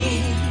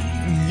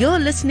You're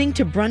listening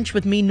to Brunch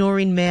with me,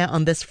 Noreen Mayer,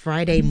 on this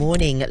Friday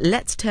morning.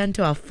 Let's turn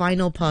to our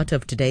final part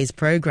of today's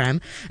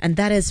program, and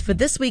that is for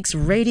this week's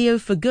Radio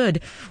for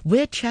Good.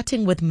 We're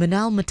chatting with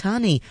Minal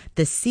Mahtani,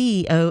 the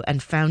CEO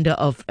and founder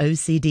of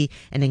OCD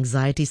and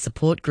Anxiety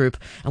Support Group,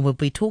 and we'll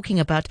be talking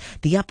about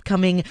the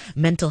upcoming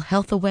Mental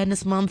Health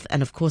Awareness Month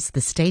and, of course, the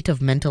state of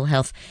mental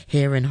health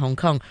here in Hong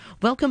Kong.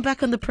 Welcome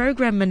back on the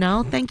program,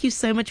 Minal. Thank you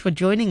so much for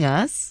joining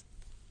us.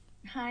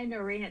 Hi,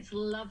 Noreen. It's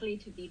lovely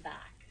to be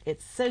back.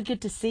 It's so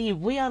good to see you.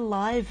 We are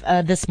live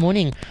this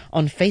morning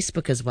on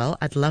Facebook as well.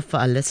 I'd love for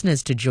our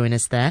listeners to join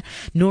us there.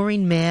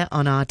 Noreen Mayer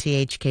on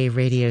RTHK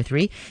Radio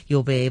 3.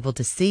 You'll be able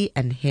to see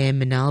and hear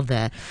Minal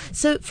there.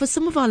 So for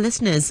some of our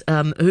listeners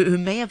who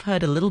may have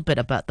heard a little bit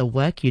about the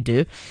work you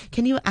do,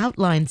 can you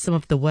outline some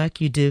of the work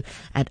you do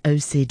at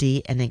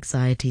OCD and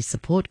Anxiety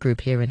Support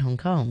Group here in Hong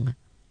Kong?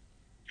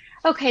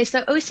 Okay,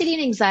 so OCD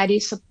and Anxiety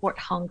Support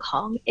Hong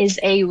Kong is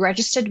a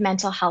registered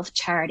mental health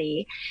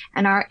charity,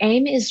 and our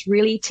aim is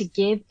really to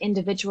give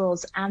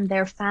individuals and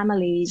their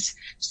families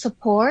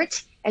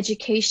support,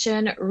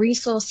 education,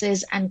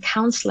 resources, and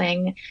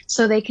counseling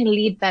so they can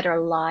lead better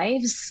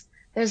lives.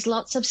 There's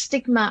lots of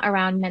stigma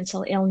around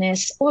mental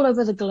illness all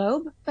over the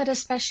globe, but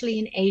especially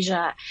in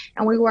Asia.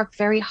 And we work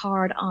very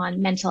hard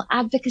on mental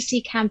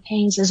advocacy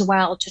campaigns as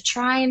well to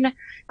try and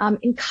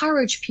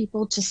encourage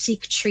people to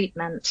seek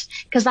treatment,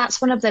 because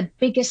that's one of the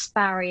biggest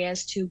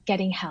barriers to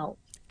getting help.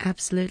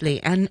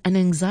 Absolutely. And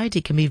anxiety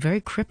can be very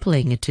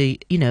crippling to,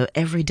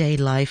 everyday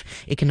life.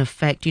 It can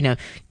affect,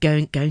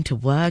 going to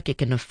work. It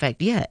can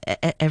affect,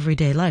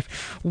 everyday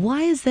life.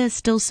 Why is there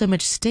still so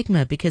much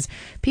stigma? Because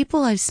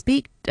people I've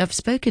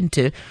spoken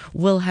to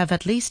will have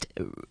at least,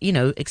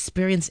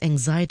 experienced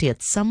anxiety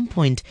at some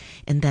point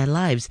in their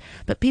lives,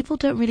 but people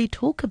don't really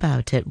talk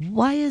about it.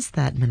 Why is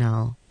that,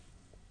 Minal?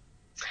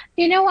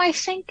 I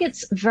think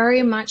it's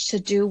very much to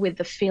do with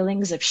the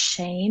feelings of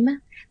shame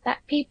that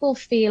people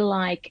feel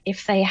like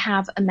if they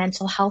have a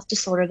mental health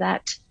disorder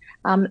that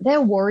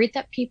they're worried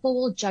that people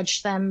will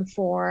judge them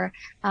for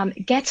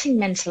getting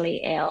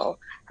mentally ill.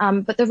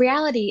 But the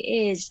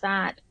reality is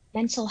that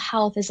mental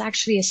health is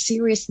actually a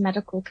serious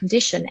medical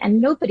condition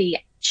and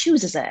nobody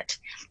chooses it.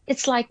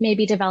 It's like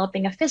maybe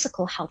developing a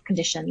physical health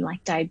condition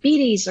like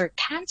diabetes or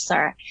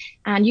cancer.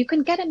 And you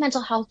can get a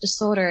mental health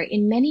disorder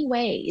in many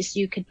ways.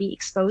 You could be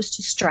exposed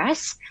to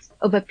stress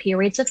over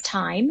periods of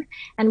time.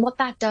 And what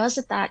that does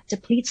is that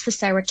depletes the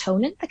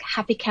serotonin, the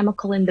happy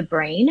chemical in the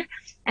brain,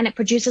 and it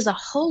produces a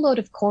whole load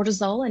of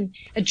cortisol and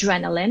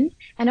adrenaline.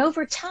 And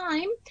over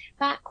time,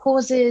 that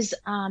causes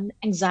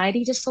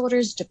anxiety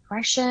disorders,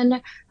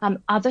 depression,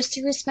 other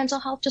serious mental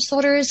health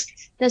disorders.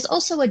 There's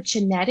also a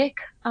genetic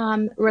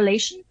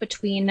relation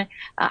between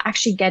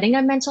actually getting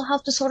a mental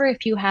health disorder.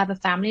 If you have a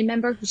family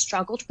member who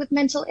struggled with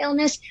mental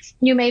illness,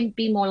 you may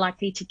be more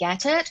likely to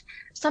get it.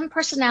 Some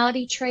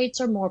personality traits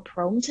are more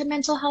prone to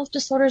mental health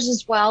disorders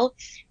as well.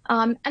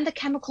 And the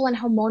chemical and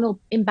hormonal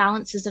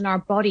imbalances in our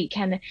body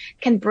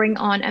can bring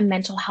on a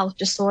mental health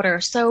disorder.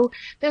 So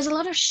there's a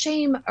lot of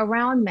shame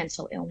around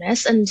mental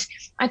illness. And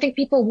I think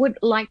people would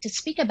like to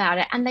speak about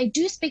it. And they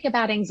do speak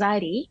about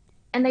anxiety.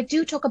 And they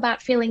do talk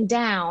about feeling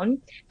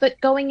down,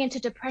 but going into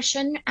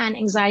depression and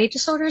anxiety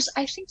disorders,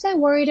 I think they're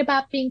worried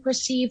about being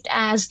perceived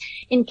as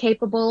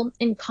incapable,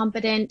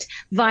 incompetent,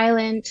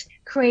 violent,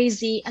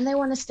 crazy, and they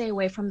want to stay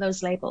away from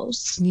those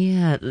labels.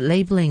 Yeah,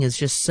 labeling is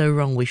just so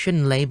wrong. We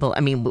shouldn't label.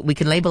 I mean, we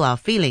can label our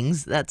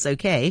feelings. That's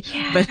okay,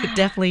 but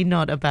definitely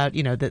not about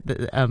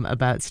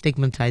about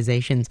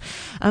stigmatizations.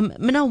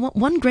 Minal,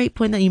 one great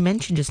point that you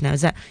mentioned just now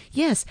is that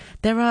yes,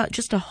 there are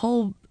just a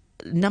whole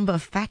number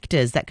of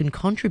factors that can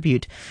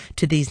contribute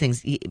to these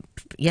things.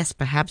 Yes,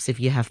 perhaps if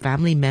you have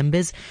family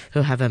members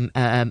who have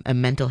a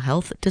mental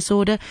health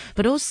disorder,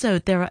 but also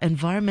there are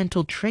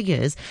environmental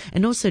triggers,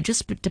 and also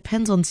just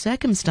depends on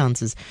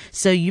circumstances.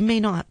 So you may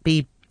not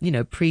be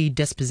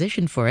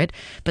predisposition for it,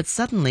 but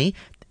suddenly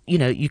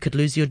you could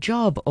lose your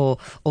job or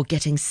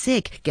getting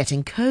sick,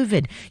 getting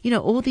COVID.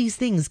 All these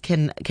things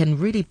can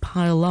really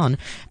pile on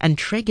and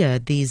trigger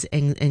these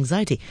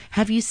anxiety.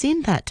 Have you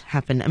seen that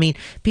happen? I mean,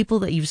 people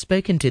that you've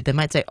spoken to, they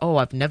might say, oh,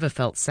 I've never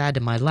felt sad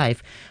in my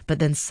life. But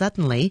then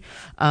suddenly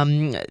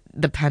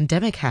the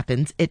pandemic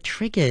happens. It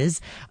triggers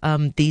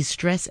these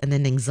stress and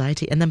then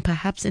anxiety and then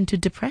perhaps into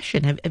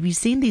depression. Have you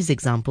seen these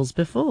examples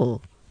before?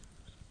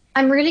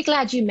 I'm really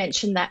glad you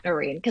mentioned that,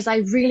 Noreen, because I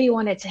really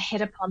wanted to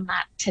hit upon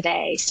that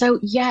today. So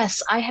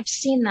yes, I have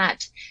seen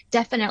that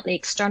definitely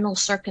external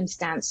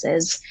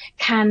circumstances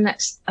can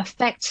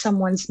affect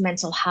someone's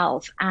mental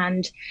health.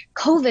 And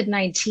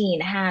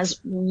COVID-19 has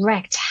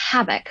wreaked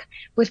havoc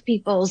with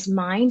people's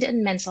mind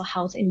and mental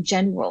health in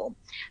general.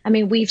 I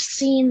mean, we've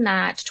seen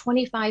that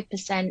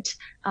 25%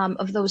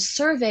 of those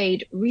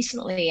surveyed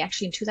recently,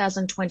 actually in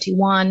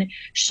 2021,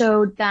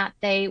 showed that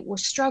they were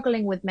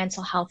struggling with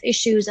mental health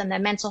issues and their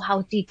mental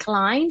health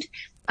declined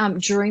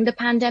during the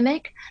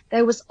pandemic,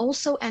 there was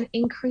also an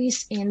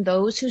increase in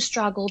those who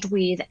struggled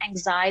with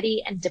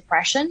anxiety and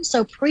depression.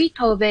 So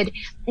pre-COVID,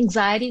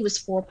 anxiety was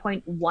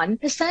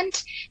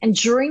 4.1%, and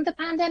during the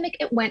pandemic,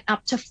 it went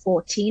up to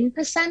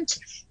 14%.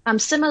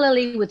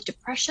 Similarly, with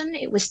depression,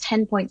 it was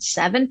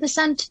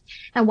 10.7%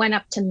 and went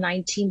up to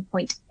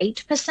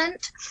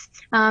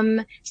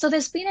 19.8%. So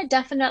there's been a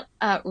definite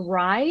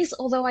rise,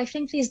 although I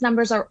think these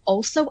numbers are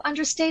also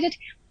understated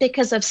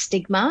because of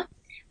stigma.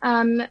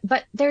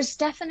 But there's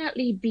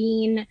definitely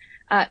been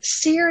a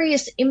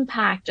serious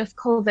impact of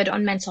COVID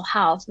on mental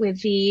health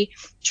with the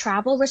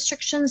travel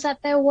restrictions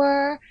that there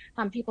were,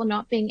 people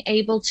not being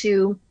able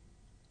to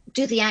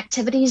do the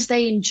activities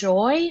they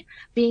enjoy,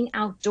 being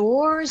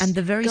outdoors, And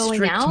the very going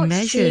strict out, seeing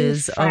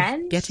measures of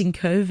friends. getting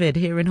COVID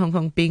here in Hong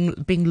Kong,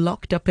 being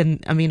locked up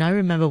in, I mean, I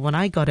remember when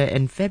I got it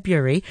in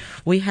February,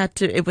 we had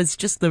to, it was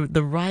just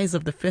the rise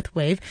of the fifth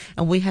wave,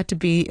 and we had to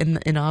be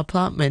in our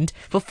apartment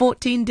for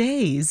 14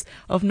 days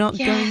of not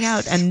going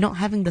out Yes. and not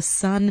having the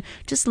sun,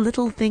 just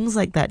little things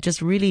like that.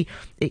 Just really,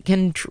 it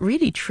can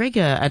really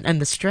trigger, and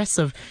the stress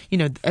of,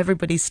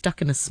 everybody's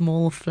stuck in a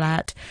small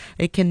flat.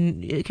 It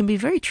can be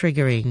very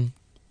triggering.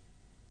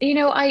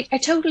 I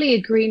totally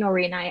agree,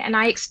 Noreen. And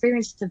I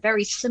experienced a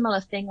very similar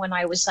thing when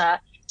I was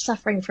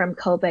suffering from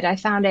COVID. I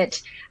found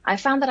that I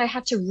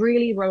had to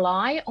really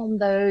rely on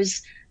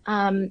those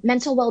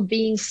mental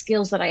well-being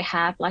skills that I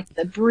have, like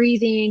the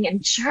breathing and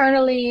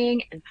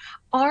journaling and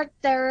art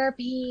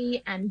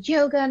therapy and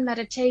yoga and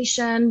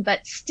meditation.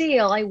 But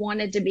still, I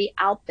wanted to be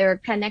out there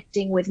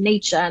connecting with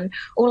nature. And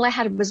all I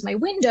had was my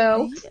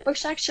window,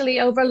 which actually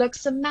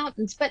overlooks some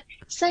mountains. But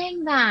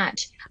saying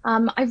that,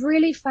 I've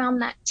really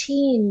found that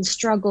teens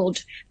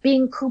struggled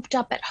being cooped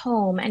up at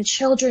home, and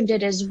children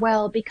did as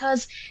well,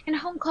 because in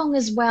Hong Kong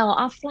as well,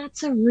 our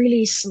flats are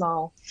really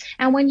small.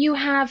 And when you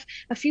have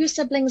a few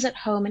siblings at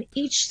home and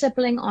each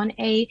sibling on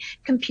a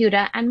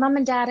computer and mum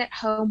and dad at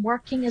home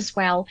working as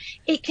well,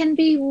 it can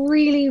be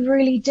really,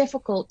 really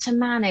difficult to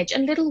manage.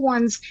 And little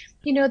ones,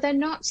 they're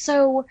not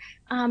so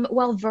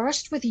well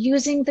versed with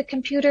using the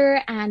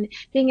computer and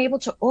being able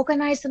to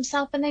organize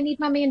themselves, and they need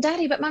mommy and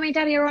daddy, but mommy and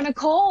daddy are on a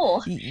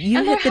call You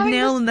and they're hit the having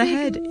nail this on the big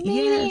head.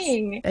 Yes,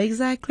 meeting.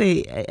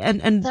 exactly.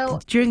 And So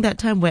during that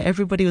time where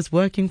everybody was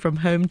working from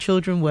home,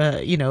 children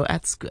were,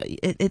 at school.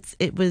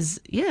 It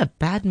was, yeah,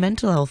 bad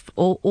mental health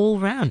all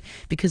round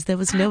because there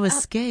was no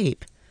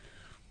escape.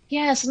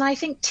 yes, and I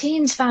think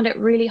teens found it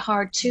really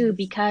hard too,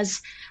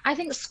 because I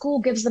think school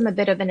gives them a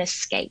bit of an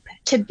escape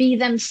to be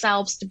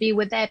themselves, to be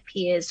with their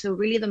peers who are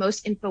really the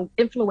most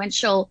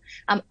influential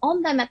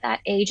on them at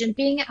that age. And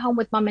being at home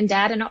with mum and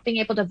dad and not being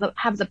able to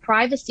have the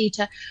privacy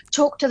to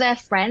talk to their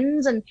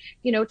friends and,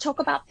 talk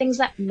about things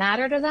that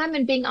matter to them,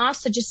 and being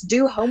asked to just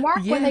do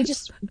homework when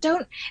Yes.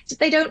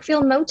 they don't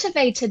feel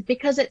motivated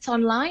because it's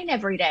online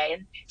every day.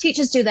 And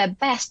teachers do their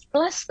best,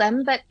 bless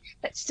them, but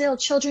still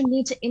children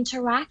need to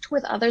interact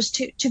with others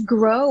to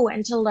grow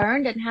and to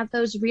learn and have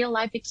those real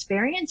life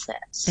experiences.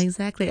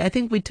 Exactly. I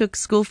think we took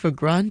school for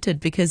granted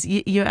because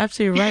you're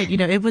absolutely right.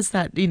 It was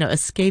that,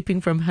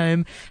 escaping from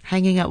home,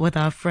 hanging out with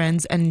our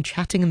friends and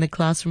chatting in the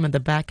classroom at the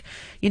back.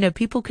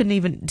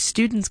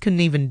 Students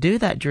couldn't even do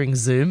that during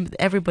Zoom.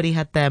 Everybody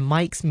had their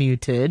mics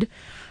muted.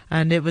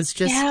 And it was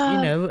just,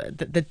 Yeah.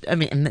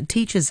 and the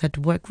teachers had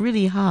to work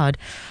really hard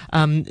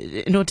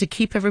in order to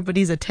keep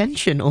everybody's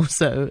attention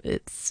also.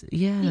 It's,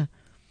 yeah.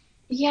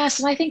 Yes,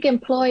 and I think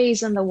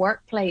employees in the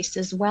workplace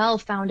as well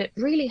found it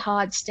really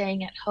hard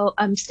staying at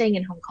home, staying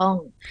in Hong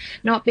Kong,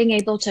 not being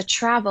able to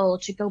travel,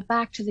 to go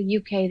back to the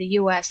UK, the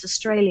US,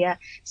 Australia,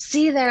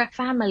 see their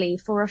family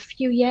for a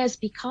few years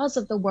because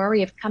of the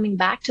worry of coming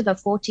back to the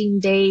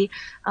 14-day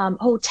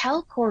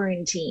hotel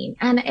quarantine.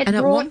 And it And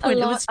at brought one a point,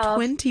 it lot was of,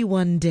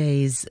 21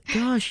 days.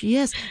 Gosh,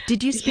 yes.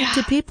 Did you speak to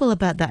yeah. people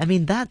about that? I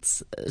mean,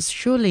 that's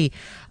surely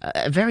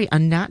very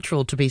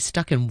unnatural to be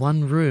stuck in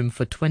one room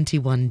for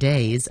 21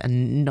 days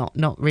and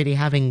not really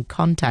having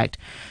contact,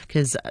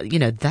 because,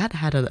 that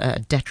had a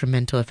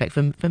detrimental effect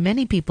for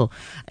many people.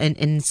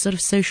 In sort of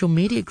social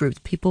media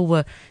groups, people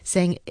were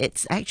saying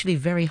it's actually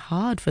very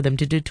hard for them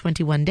to do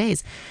 21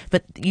 days.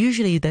 But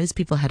usually those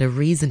people had a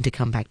reason to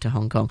come back to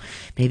Hong Kong.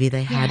 Maybe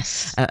they had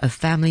Yes. a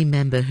family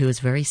member who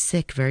was very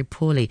sick, very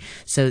poorly.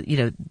 So,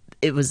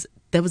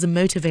 there was a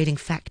motivating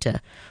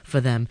factor for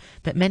them.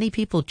 But many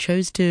people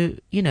chose to,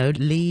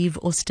 leave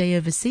or stay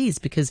overseas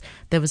because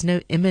there was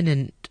no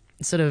imminent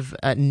sort of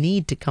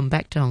need to come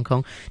back to Hong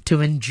Kong to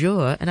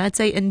endure, and I'd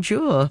say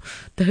endure,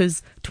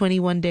 those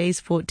 21 days,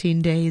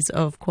 14 days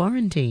of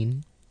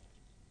quarantine.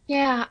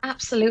 Yeah,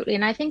 absolutely.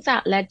 And I think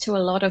that led to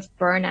a lot of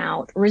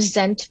burnout,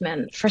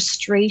 resentment,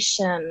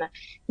 frustration,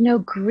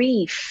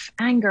 grief,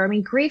 anger. I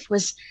mean, grief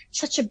was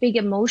such a big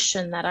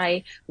emotion that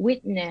I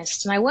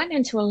witnessed. And I went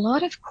into a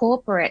lot of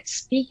corporates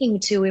speaking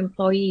to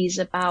employees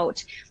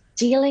about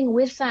dealing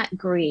with that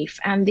grief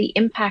and the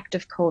impact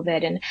of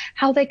COVID and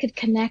how they could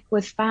connect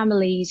with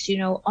families,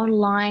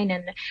 online,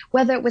 and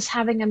whether it was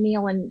having a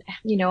meal and,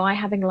 I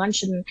having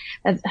lunch and,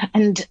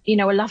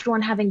 a loved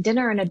one having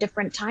dinner in a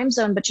different time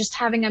zone, but just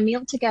having a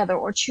meal together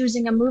or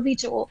choosing a movie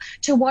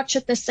to watch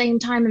at the same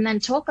time and then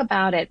talk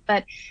about it.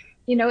 But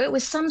it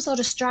was some sort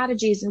of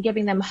strategies and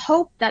giving them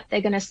hope that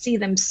they're going to see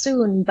them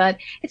soon, but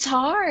it's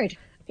hard.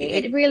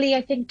 It really,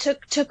 I think,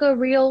 took a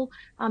real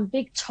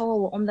big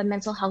toll on the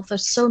mental health of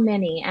so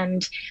many,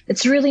 and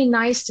it's really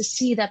nice to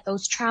see that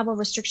those travel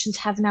restrictions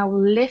have now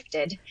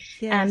lifted,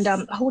 and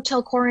Yes.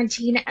 hotel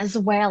quarantine as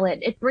well.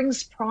 It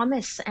brings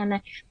promise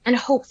and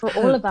hope for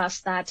all of Hope. us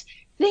that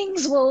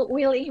things will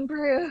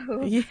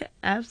improve. Yeah,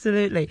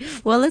 absolutely.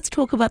 Well, let's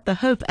talk about the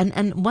hope.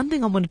 And one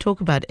thing I want to talk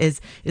about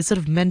is sort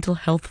of mental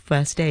health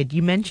first aid.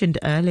 You mentioned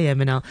earlier,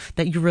 Minal,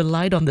 that you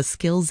relied on the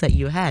skills that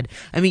you had.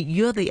 I mean,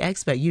 you're the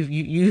expert.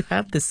 You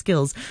have the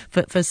skills.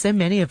 For so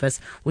many of us,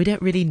 we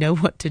don't really know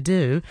what to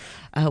do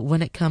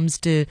when it comes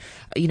to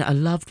a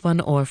loved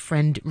one or a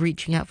friend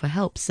reaching out for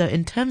help. So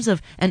in terms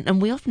of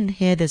and we often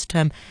hear this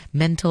term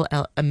mental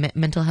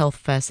health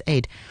first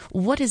aid.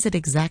 What is it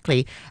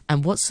exactly,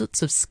 and what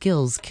sorts of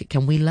skills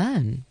can we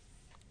learn?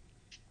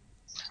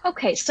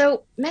 Okay,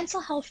 so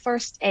mental health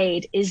first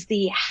aid is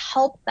the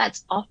help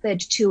that's offered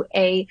to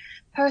a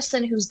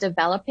person who's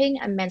developing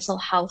a mental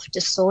health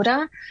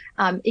disorder,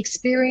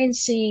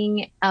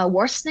 experiencing a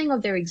worsening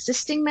of their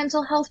existing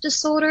mental health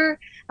disorder,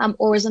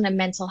 or is in a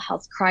mental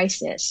health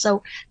crisis.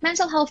 So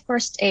mental health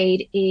first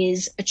aid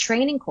is a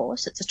training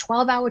course. It's a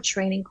 12-hour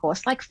training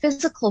course, like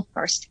physical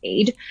first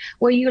aid,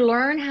 where you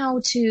learn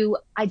how to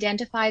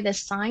identify the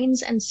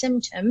signs and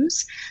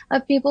symptoms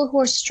of people who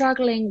are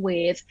struggling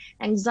with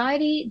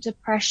anxiety,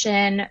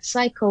 depression,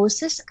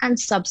 psychosis, and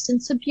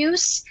substance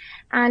abuse.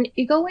 And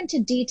you go into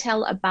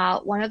detail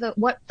about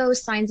what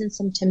those signs and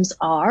symptoms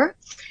are.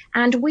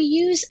 And we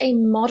use a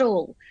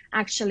model,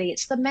 actually.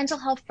 It's the mental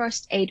health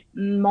first aid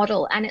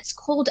model, and it's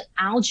called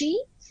Algae.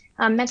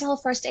 Mental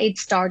health first aid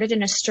started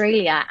in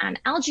Australia,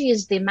 and Algae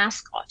is the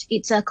mascot.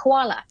 It's a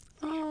koala.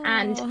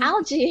 And Oh,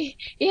 Algae,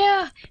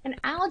 yeah, and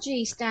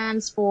Algae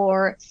stands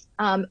for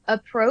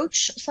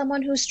approach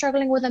someone who's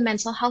struggling with a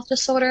mental health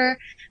disorder,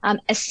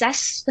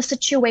 assess the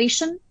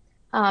situation.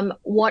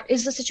 What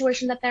is the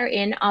situation that they're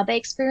in? Are they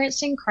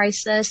experiencing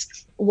crisis?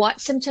 What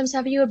symptoms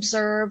have you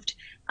observed?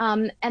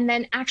 And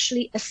then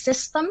actually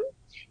assist them,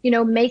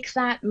 make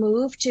that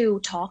move to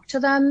talk to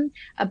them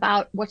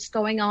about what's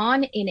going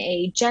on in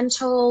a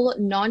gentle,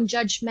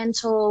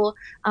 non-judgmental,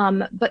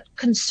 but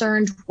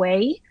concerned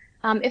way.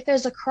 If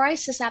there's a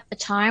crisis at the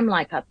time,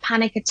 like a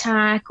panic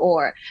attack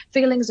or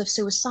feelings of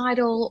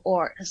suicidal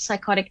or a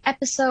psychotic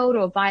episode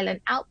or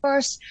violent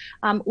outburst,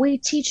 we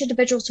teach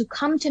individuals who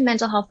come to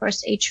mental health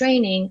first aid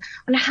training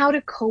on how to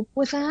cope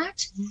with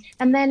that.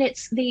 And then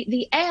it's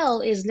the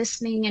L is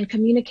listening and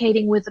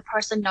communicating with the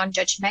person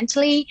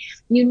non-judgmentally.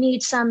 You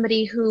need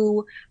somebody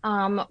who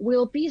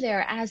will be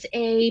there as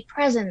a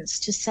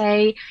presence to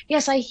say,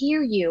 yes, I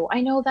hear you.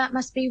 I know that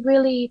must be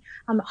really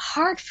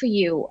hard for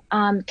you.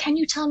 Can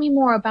you tell me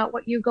more about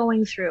what you're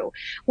going through,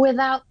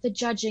 without the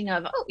judging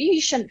of, oh,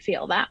 you shouldn't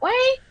feel that way.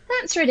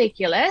 That's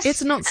ridiculous.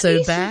 it's not At so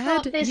least you've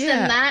got bad. this and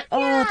Yeah. that.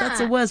 Oh, that's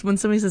the Yeah. worst when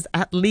somebody says,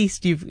 at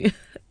least you've,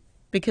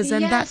 because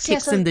then that Yes,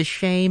 yes, kicks in the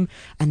shame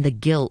and the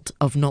guilt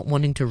of not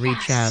wanting to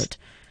reach yes. out.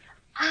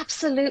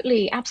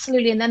 Absolutely,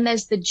 absolutely. And then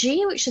there's the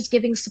G, which is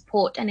giving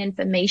support and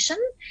information.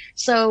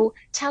 So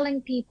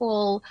telling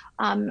people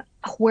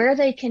where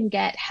they can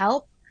get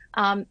help,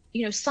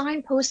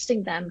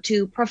 signposting them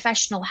to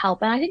professional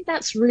help. And I think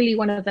that's really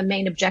one of the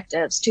main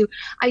objectives, to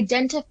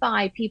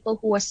identify people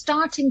who are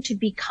starting to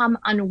become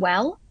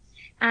unwell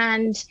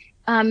and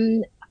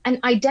um, and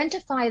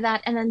identify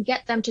that and then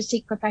get them to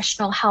seek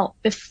professional help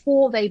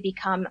before they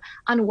become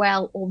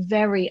unwell or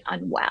very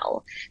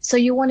unwell. So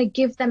you want to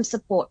give them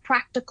support,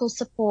 practical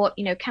support.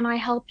 Can I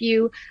help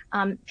you?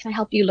 Can I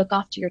help you look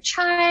after your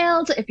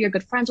child? If you're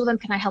good friends with them,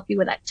 can I help you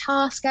with that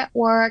task at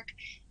work?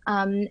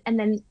 And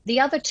then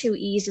the other two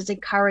E's is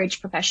encourage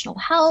professional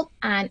help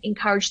and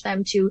encourage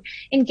them to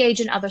engage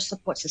in other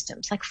support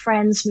systems like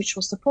friends,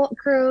 mutual support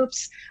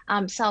groups,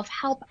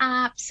 self-help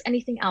apps,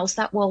 anything else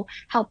that will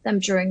help them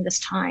during this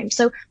time.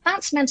 So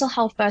that's mental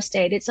health first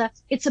aid.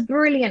 It's a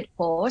brilliant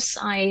course.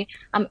 I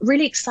am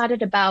really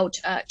excited about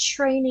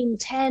training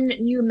 10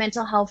 new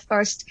mental health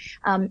first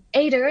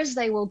aiders.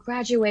 They will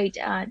graduate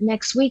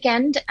next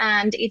weekend,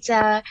 and it's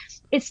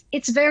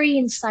very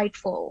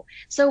insightful.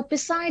 So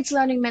besides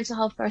learning mental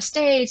health first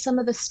aid, some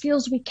of the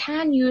skills we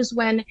can use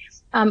when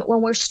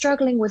we're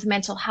struggling with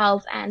mental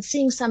health and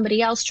seeing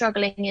somebody else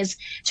struggling is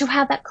to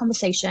have that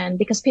conversation,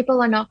 because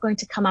people are not going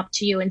to come up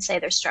to you and say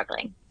they're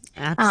struggling.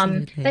 They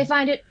Absolutely.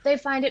 find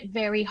it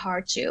very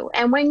hard to.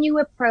 And when you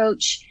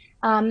approach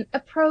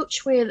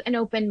with an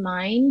open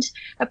mind,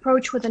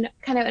 approach with an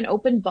kind of an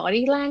open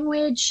body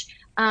language.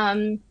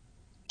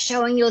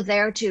 showing you're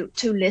there to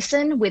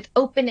listen with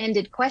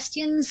open-ended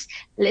questions,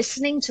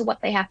 listening to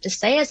what they have to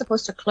say as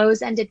opposed to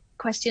close-ended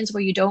questions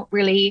where you don't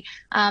really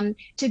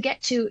to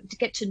get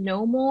to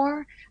know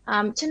more,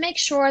 to make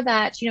sure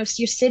that you're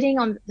sitting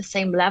on the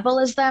same level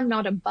as them,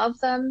 not above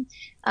them,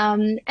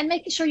 and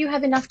making sure you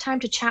have enough time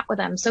to chat with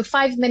them. So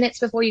 5 minutes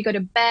before you go to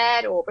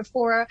bed or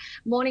before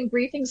morning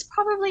briefing is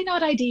probably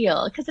not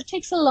ideal because it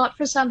takes a lot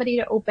for somebody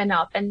to open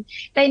up, and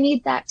they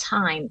need that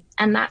time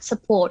and that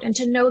support and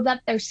to know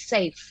that they're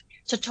safe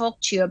to talk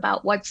to you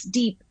about what's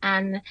deep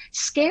and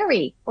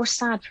scary or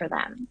sad for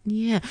them.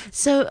 Yeah.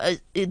 So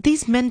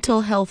these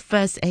mental health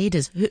first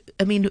aiders,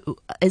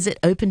 is it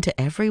open to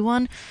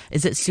everyone?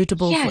 Is it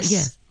suitable for, yeah.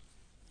 Yes.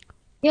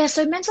 Yeah,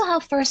 so mental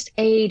health first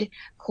aid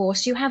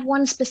course, you have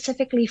one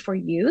specifically for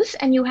youth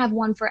and you have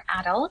one for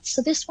adults.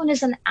 So this one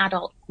is an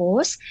adult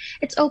course.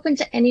 It's open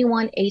to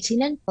anyone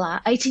 18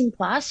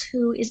 plus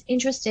who is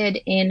interested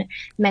in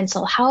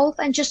mental health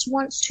and just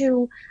wants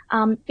to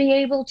be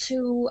able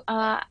to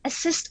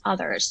assist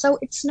others. So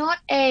it's not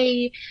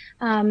a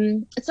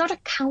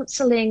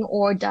counseling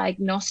or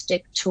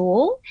diagnostic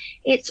tool.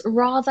 It's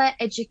rather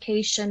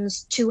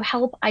educations to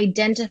help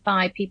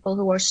identify people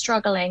who are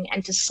struggling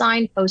and to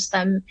signpost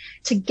them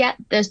to get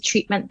the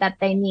treatment that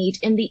they need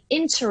in the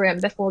interim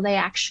before they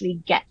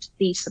actually get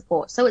the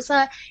support. So it's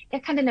a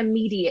kind of an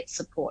immediate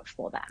support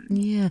for them.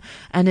 Yeah,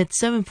 and it's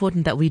so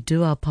important that we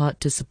do our part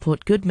to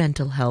support good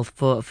mental health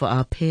for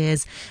our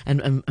peers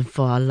and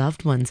for our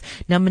loved ones.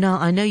 Now, Minal,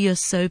 I know you're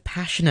so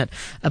passionate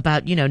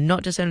about,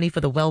 not just only for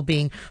the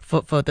well-being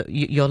for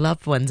your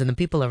loved ones and the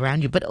people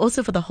around you, but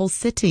also for the whole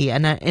city.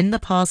 And in the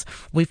past,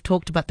 we've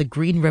talked about the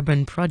Green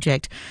Ribbon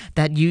Project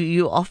that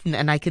you often,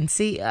 and I can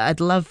see, I'd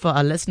love for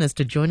our listeners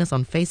to join us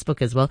on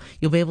Facebook as well.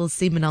 You'll be able to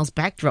see Minal's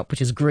backdrop,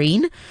 which is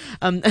green.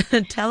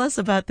 Tell us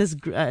about this,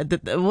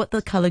 what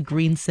the color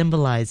green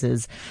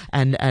symbolizes,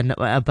 and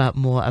about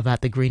more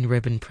about the Green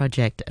Ribbon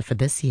Project for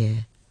this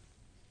year.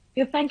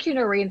 Yeah, thank you,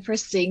 Noreen, for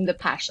seeing the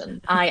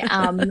passion.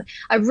 I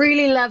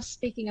really love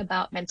speaking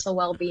about mental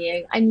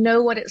well-being. I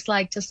know what it's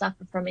like to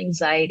suffer from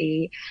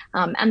anxiety,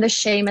 and the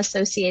shame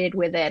associated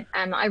with it.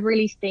 And I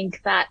really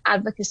think that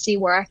advocacy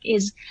work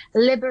is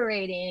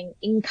liberating,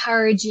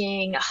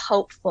 encouraging,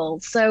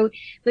 hopeful. So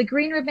the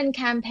Green Ribbon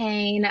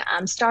campaign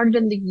started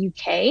in the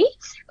UK,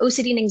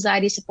 OCD and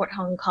Anxiety Support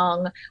Hong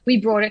Kong.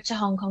 We brought it to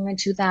Hong Kong in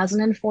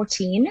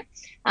 2014.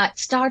 It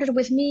started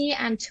with me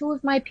and two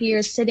of my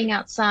peers standing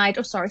outside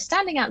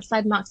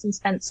Marks and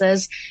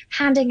Spencer's,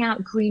 handing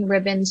out green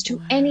ribbons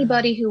to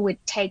anybody who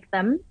would take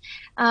them.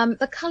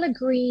 The color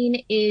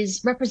green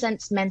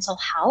represents mental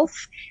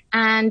health.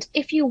 And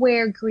if you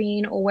wear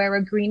green or wear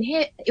a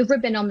green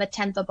ribbon on the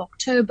 10th of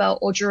October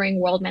or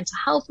during World Mental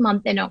Health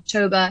Month in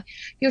October,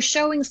 you're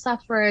showing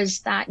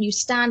sufferers that you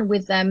stand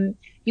with them.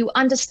 You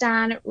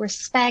understand,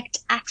 respect,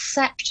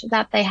 accept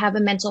that they have a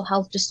mental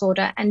health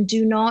disorder and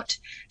do not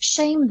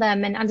shame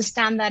them, and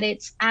understand that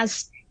it's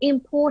as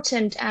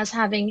important as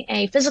having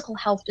a physical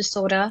health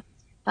disorder.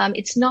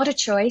 It's not a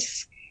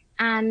choice.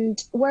 And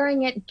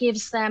wearing it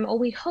gives them, or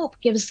we hope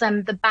gives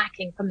them, the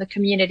backing from the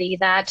community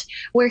that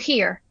we're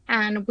here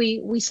and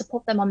we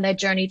support them on their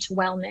journey to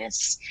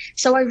wellness.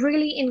 So I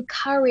really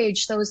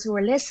encourage those who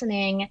are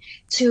listening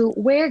to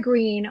wear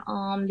green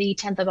on the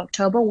 10th of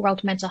October,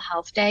 World Mental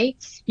Health Day.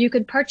 You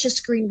can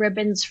purchase green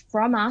ribbons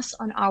from us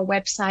on our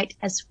website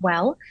as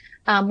well,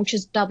 which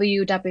is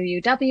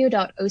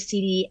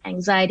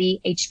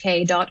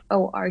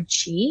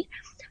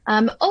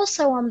www.ocdanxietyhk.org.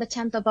 Also on the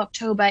 10th of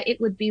October, it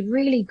would be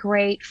really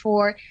great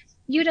for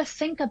you to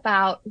think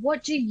about,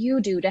 what do you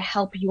do to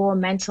help your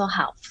mental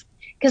health?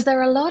 Because there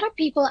are a lot of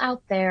people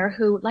out there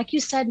who, like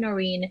you said,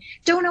 Noreen,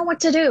 don't know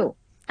what to do.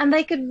 And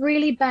they could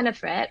really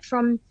benefit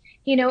from,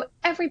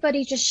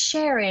 everybody just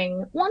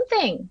sharing one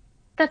thing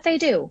that they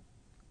do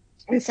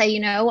and say,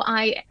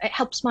 it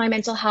helps my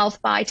mental health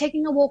by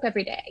taking a walk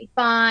every day,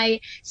 by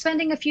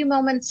spending a few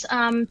moments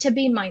to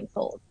be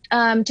mindful,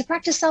 to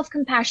practice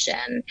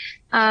self-compassion,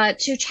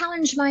 to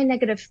challenge my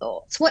negative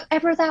thoughts.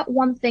 Whatever that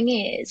one thing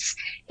is,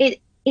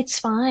 it's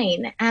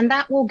fine. And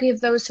that will give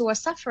those who are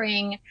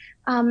suffering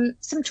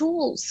some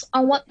tools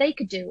on what they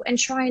could do and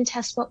try and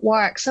test what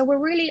works. So we're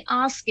really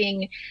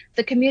asking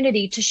the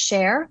community to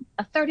share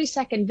a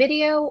 30-second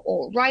video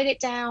or write it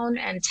down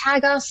and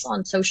tag us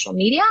on social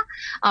media.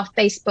 Our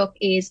Facebook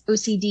is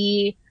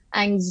OCD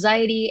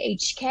Anxiety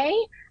HK.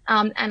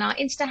 And our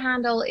Insta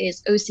handle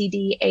is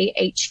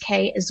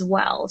OCDAHK as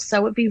well.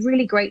 So it'd be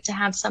really great to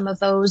have some of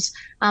those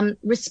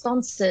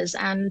responses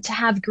and to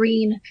have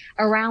green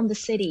around the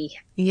city.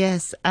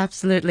 Yes,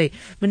 absolutely.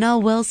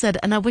 Minal, well said.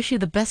 And I wish you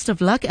the best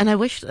of luck. And I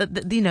wish,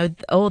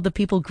 all the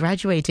people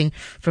graduating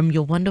from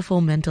your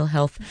wonderful mental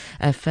health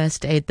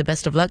first aid, the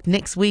best of luck.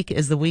 Next week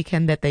is the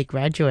weekend that they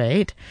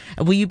graduate.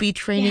 Will you be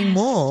training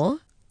more?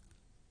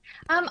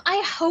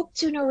 I hope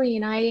to,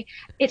 Noreen.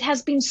 It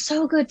has been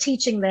so good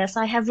teaching this.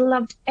 I have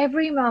loved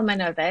every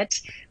moment of it.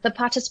 The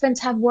participants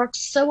have worked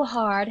so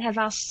hard, have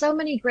asked so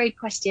many great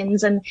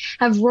questions, and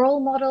have role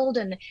modeled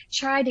and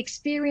tried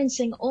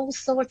experiencing all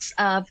sorts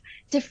of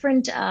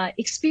different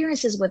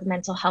experiences with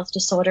mental health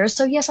disorders.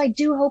 So yes, I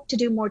do hope to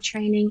do more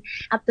training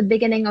at the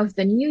beginning of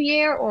the new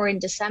year or in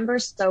December.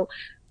 So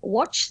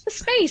watch the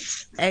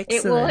space.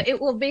 Excellent. It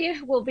will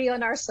be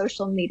on our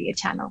social media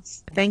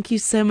channels. Thank you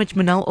so much,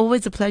 Minal.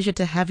 Always a pleasure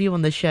to have you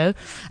on the show.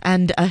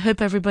 And I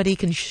hope everybody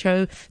can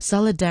show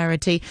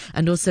solidarity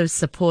and also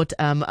support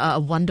a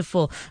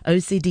wonderful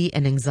OCD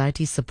and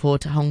anxiety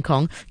support Hong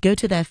Kong. Go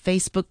to their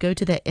Facebook, go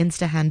to their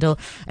Insta handle,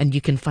 and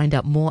you can find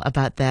out more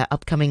about their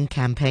upcoming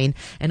campaign.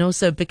 And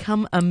also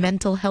become a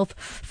mental health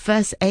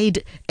first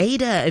aid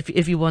aider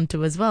if you want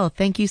to as well.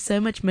 Thank you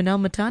so much, Minal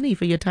Mahtani,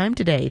 for your time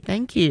today.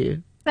 Thank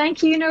you.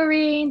 Thank you,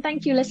 Noreen.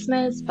 Thank you,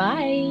 listeners.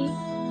 Bye.